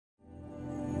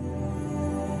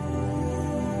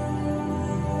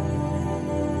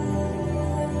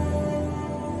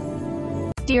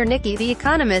Dear Nikki, The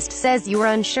Economist says you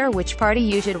are unsure which party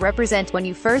you should represent when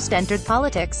you first entered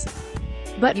politics.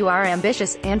 But you are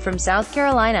ambitious, and from South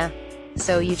Carolina.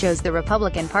 So you chose the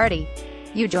Republican Party.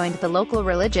 You joined the local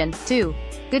religion, too.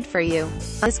 Good for you. On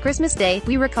this Christmas Day,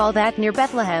 we recall that near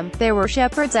Bethlehem, there were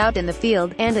shepherds out in the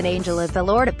field, and an angel of the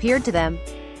Lord appeared to them.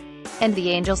 And the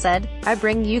angel said, I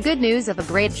bring you good news of a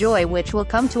great joy which will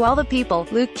come to all the people.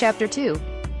 Luke chapter 2.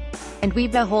 And we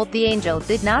behold, the angel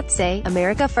did not say,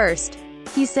 America first.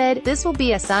 He said, this will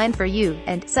be a sign for you.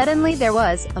 And suddenly there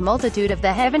was a multitude of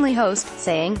the heavenly host,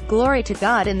 saying, Glory to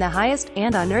God in the highest,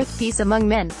 and on earth peace among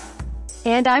men.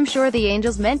 And I'm sure the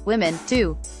angels meant women,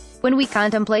 too. When we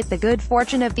contemplate the good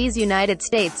fortune of these United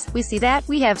States, we see that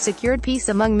we have secured peace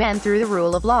among men through the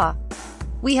rule of law.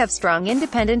 We have strong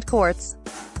independent courts.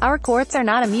 Our courts are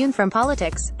not immune from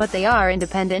politics, but they are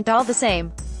independent all the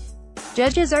same.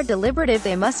 Judges are deliberative,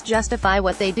 they must justify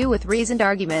what they do with reasoned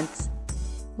arguments.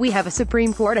 We have a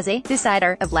Supreme Court as a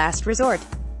decider of last resort.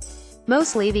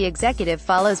 Mostly the executive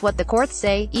follows what the courts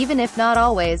say, even if not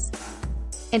always.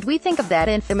 And we think of that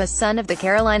infamous son of the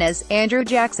Carolinas, Andrew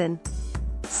Jackson.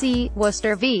 See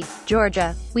Worcester v.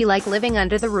 Georgia. We like living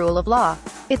under the rule of law.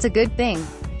 It's a good thing.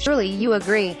 Surely you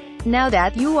agree. Now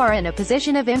that you are in a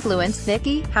position of influence,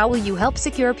 Nikki, how will you help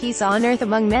secure peace on earth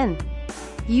among men?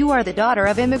 You are the daughter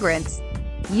of immigrants.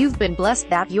 You've been blessed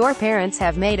that your parents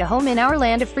have made a home in our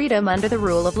land of freedom under the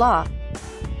rule of law.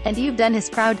 And you've done us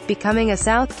proud, becoming a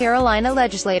South Carolina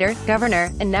legislator,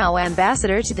 governor, and now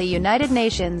ambassador to the United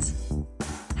Nations.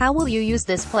 How will you use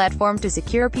this platform to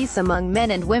secure peace among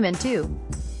men and women too?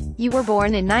 You were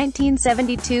born in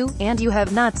 1972, and you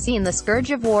have not seen the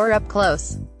scourge of war up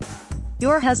close.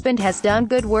 Your husband has done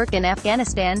good work in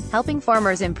Afghanistan, helping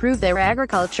farmers improve their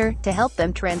agriculture, to help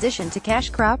them transition to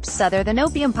cash crops other than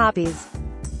opium poppies.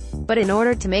 But in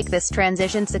order to make this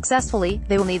transition successfully,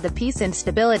 they will need the peace and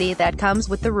stability that comes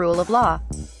with the rule of law.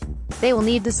 They will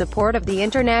need the support of the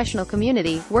international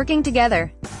community, working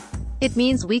together. It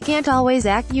means we can't always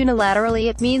act unilaterally,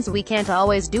 it means we can't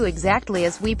always do exactly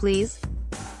as we please.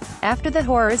 After the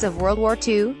horrors of World War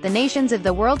II, the nations of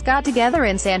the world got together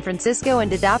in San Francisco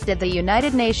and adopted the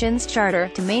United Nations Charter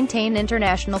to maintain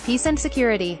international peace and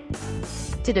security,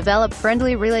 to develop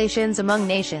friendly relations among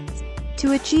nations,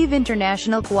 to achieve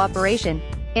international cooperation,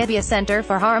 and be a center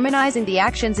for harmonizing the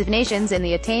actions of nations in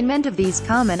the attainment of these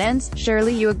common ends.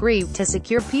 Surely you agree, to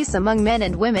secure peace among men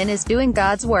and women is doing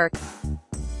God's work.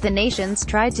 The nations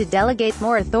tried to delegate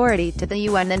more authority to the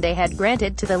UN than they had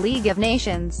granted to the League of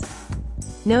Nations.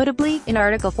 Notably, in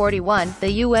Article 41,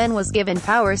 the UN was given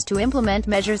powers to implement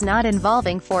measures not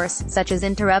involving force, such as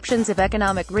interruptions of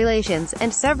economic relations,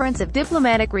 and severance of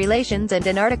diplomatic relations, and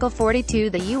in Article 42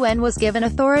 the UN was given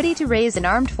authority to raise an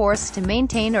armed force to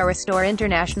maintain or restore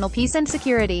international peace and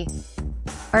security.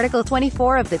 Article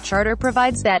 24 of the Charter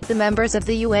provides that the members of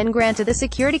the UN grant to the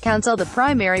Security Council the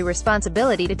primary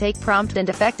responsibility to take prompt and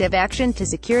effective action to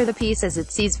secure the peace as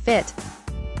it sees fit.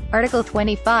 Article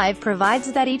 25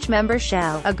 provides that each member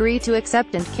shall agree to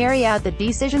accept and carry out the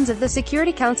decisions of the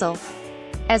Security Council.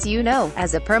 As you know,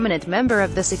 as a permanent member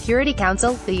of the Security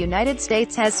Council, the United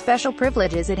States has special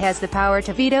privileges. It has the power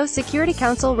to veto Security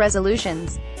Council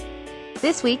resolutions.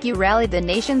 This week you rallied the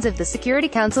nations of the Security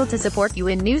Council to support you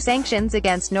in new sanctions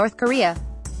against North Korea.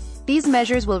 These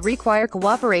measures will require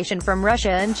cooperation from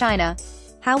Russia and China.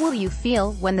 How will you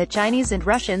feel when the Chinese and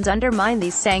Russians undermine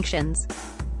these sanctions?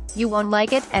 You won't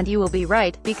like it, and you will be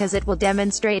right, because it will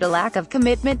demonstrate a lack of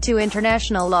commitment to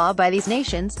international law by these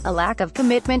nations, a lack of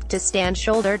commitment to stand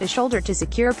shoulder to shoulder to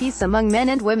secure peace among men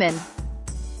and women.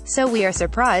 So we are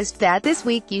surprised that this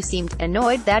week you seemed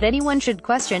annoyed that anyone should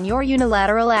question your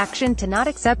unilateral action to not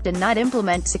accept and not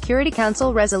implement Security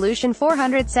Council Resolution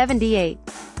 478.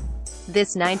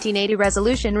 This 1980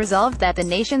 resolution resolved that the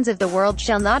nations of the world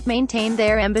shall not maintain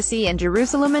their embassy in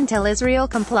Jerusalem until Israel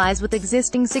complies with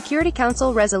existing Security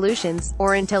Council resolutions,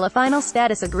 or until a final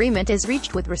status agreement is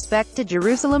reached with respect to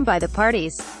Jerusalem by the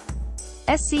parties.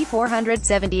 SC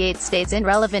 478 states in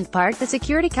relevant part the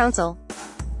Security Council,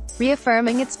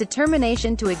 reaffirming its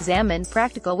determination to examine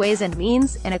practical ways and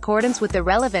means, in accordance with the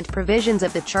relevant provisions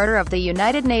of the Charter of the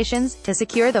United Nations, to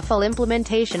secure the full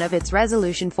implementation of its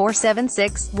Resolution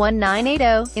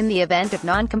 476-1980, in the event of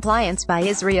non-compliance by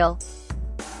Israel.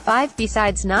 5.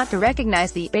 Besides not to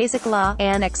recognize the basic law,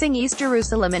 annexing East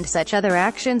Jerusalem and such other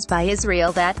actions by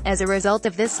Israel that, as a result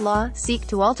of this law, seek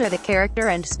to alter the character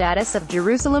and status of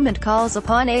Jerusalem, and calls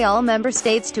upon all member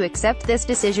states to accept this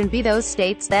decision, be those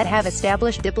states that have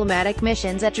established diplomatic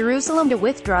missions at Jerusalem to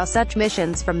withdraw such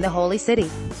missions from the Holy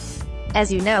City. As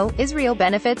you know, Israel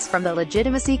benefits from the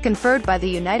legitimacy conferred by the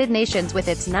United Nations with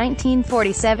its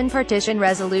 1947 Partition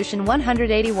Resolution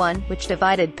 181, which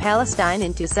divided Palestine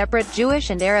into separate Jewish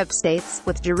and Arab states,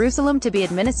 with Jerusalem to be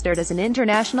administered as an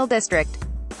international district.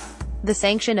 The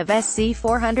sanction of SC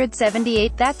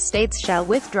 478 that states shall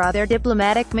withdraw their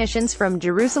diplomatic missions from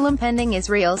Jerusalem pending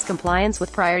Israel's compliance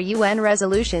with prior UN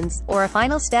resolutions, or a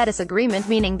final status agreement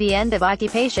meaning the end of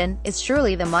occupation, is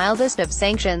surely the mildest of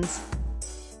sanctions.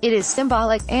 It is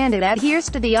symbolic, and it adheres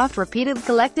to the oft-repeated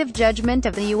collective judgment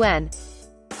of the UN.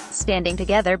 Standing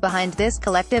together behind this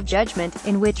collective judgment,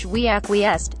 in which we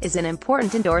acquiesced, is an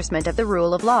important endorsement of the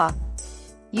rule of law.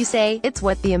 You say, it's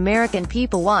what the American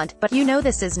people want, but you know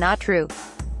this is not true.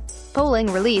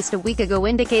 Polling released a week ago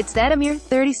indicates that a mere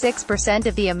 36%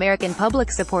 of the American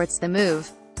public supports the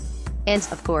move. And,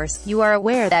 of course, you are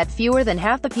aware that fewer than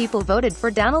half the people voted for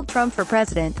Donald Trump for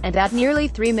president, and that nearly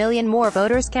 3 million more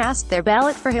voters cast their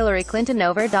ballot for Hillary Clinton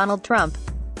over Donald Trump.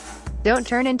 Don't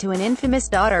turn into an infamous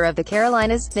daughter of the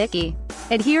Carolinas, Nikki.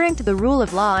 Adhering to the rule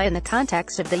of law in the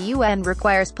context of the UN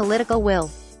requires political will.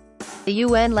 The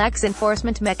UN lacks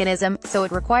enforcement mechanism, so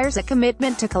it requires a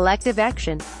commitment to collective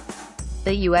action.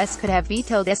 The US could have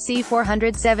vetoed SC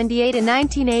 478 in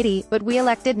 1980, but we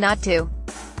elected not to.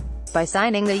 By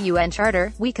signing the UN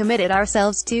Charter, we committed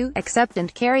ourselves to accept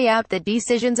and carry out the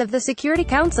decisions of the Security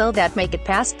Council that make it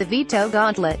past the veto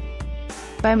gauntlet.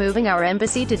 By moving our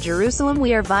embassy to Jerusalem,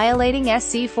 we are violating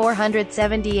SC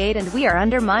 478 and we are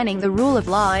undermining the rule of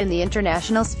law in the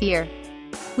international sphere.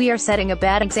 We are setting a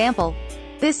bad example.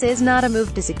 This is not a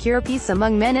move to secure peace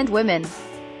among men and women.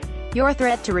 Your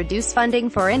threat to reduce funding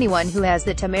for anyone who has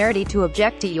the temerity to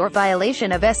object to your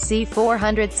violation of SC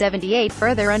 478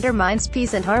 further undermines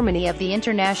peace and harmony of the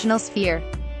international sphere.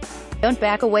 Don't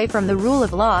back away from the rule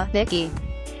of law, Nikki.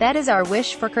 That is our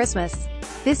wish for Christmas.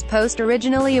 This post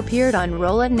originally appeared on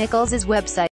Roland Nichols'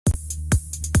 website.